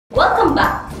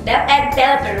DepED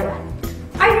Tele-Turuan.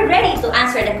 Are you ready to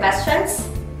answer the questions?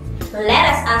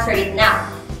 Let us answer it now.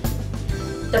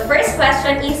 The first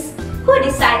question is, who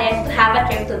decided to have a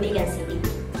trip to Vigan City?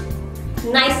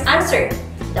 Nice answer!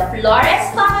 The Flores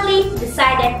family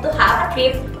decided to have a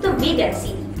trip to Vigan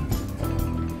City.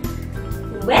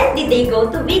 When did they go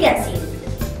to Vigan City?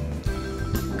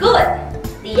 Good!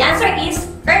 The answer is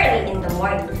early in the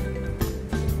morning.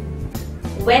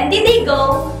 When did they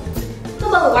go to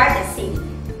Baluarte City?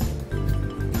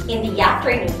 In the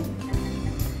afternoon.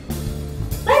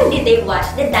 When did they watch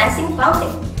the dancing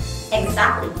fountain?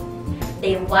 Exactly.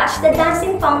 They watched the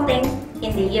dancing fountain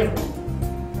in the evening.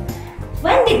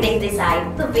 When did they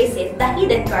decide to visit the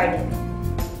hidden garden?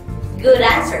 Good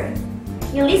answer.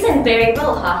 You listened very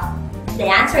well, huh?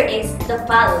 The answer is the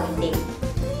following day.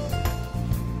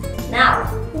 Now,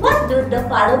 what do the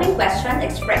following questions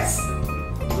express?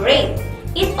 Great!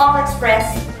 It all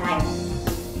expresses time.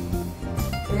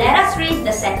 Let us read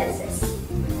the sentences.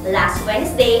 Last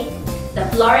Wednesday, the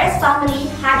Flores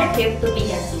family had a trip to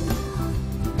Vigan City.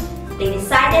 They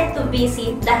decided to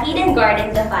visit the hidden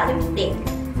garden the following day.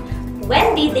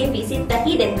 When did they visit the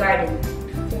hidden garden?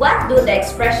 What do the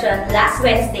expression last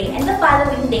Wednesday and the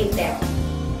following day tell?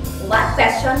 What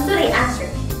question do they answer?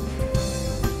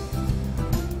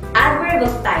 Adverb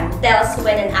of time tells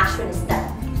when an action is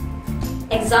done.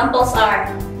 Examples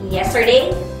are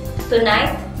yesterday,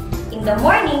 tonight, in the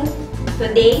morning,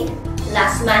 today,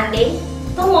 last Monday,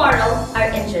 tomorrow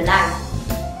are in July.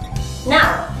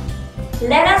 Now,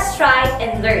 let us try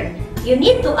and learn. You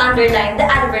need to underline the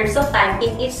adverbs of time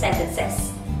in each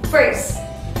sentences. First,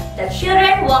 the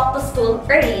children walk to school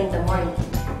early in the morning.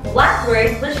 What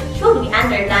word should we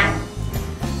underline?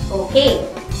 Okay,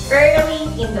 early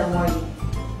in the morning.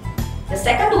 The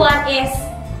second one is,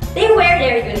 they wear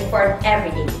their uniform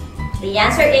every day. The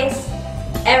answer is,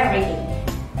 every day.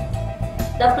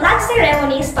 The flag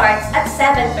ceremony starts at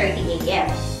 7:30 a.m.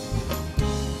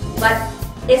 What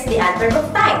is the adverb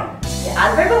of time? The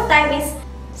adverb of time is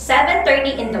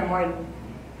 7:30 in the morning.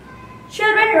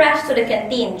 Children rush to the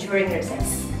canteen during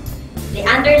recess. The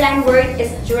underlined word is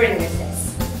during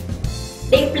recess.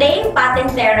 They play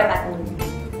patintero at noon.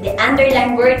 The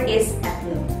underlined word is at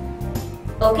noon.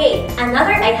 Okay,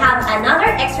 I have another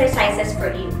exercises for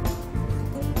you.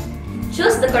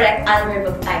 Choose the correct adverb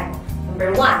of time.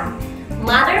 Number 1.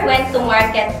 Mother went to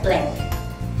market blank.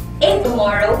 A.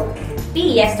 Tomorrow.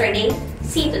 B. Yesterday.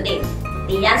 C. Today.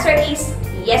 The answer is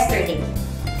yesterday.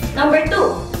 Number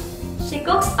 2. She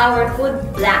cooks our food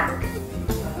blank.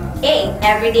 A.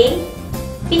 Every day.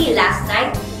 B. Last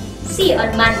night. C. On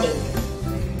Monday.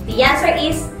 The answer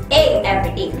is A.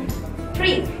 Every day.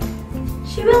 3.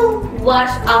 She will wash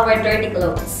our dirty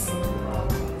clothes.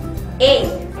 A.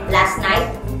 Last night.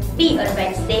 B. On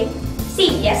Wednesday.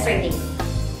 C. Yesterday.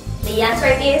 The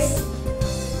answer is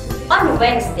on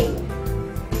Wednesday.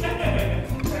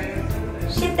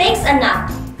 She takes a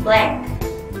nap blank.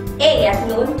 A. At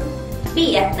noon.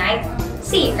 B. At night.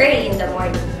 C. Early in the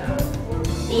morning.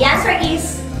 The answer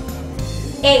is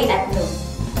A. At noon.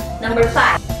 Number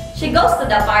 5. She goes to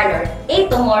the parlor. A.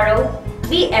 Tomorrow.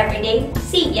 B. Every day.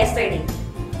 C. Yesterday.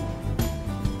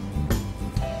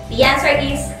 The answer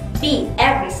is B.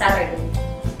 Every Saturday.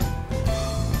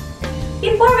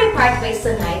 Before we part ways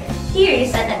tonight, here is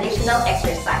an additional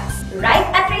exercise. Write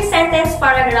a 3-sentence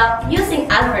paragraph using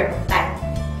adverb of time.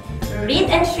 Read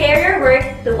and share your work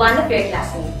to one of your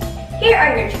classmates. Here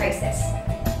are your choices.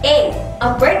 A.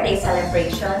 A birthday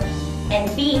celebration. And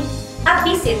B. A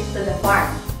visit to the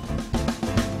farm.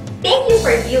 Thank you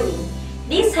for viewing.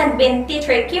 This had been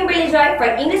Teacher Kimberly Joy for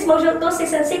English Module 2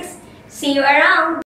 Season 6. See you around!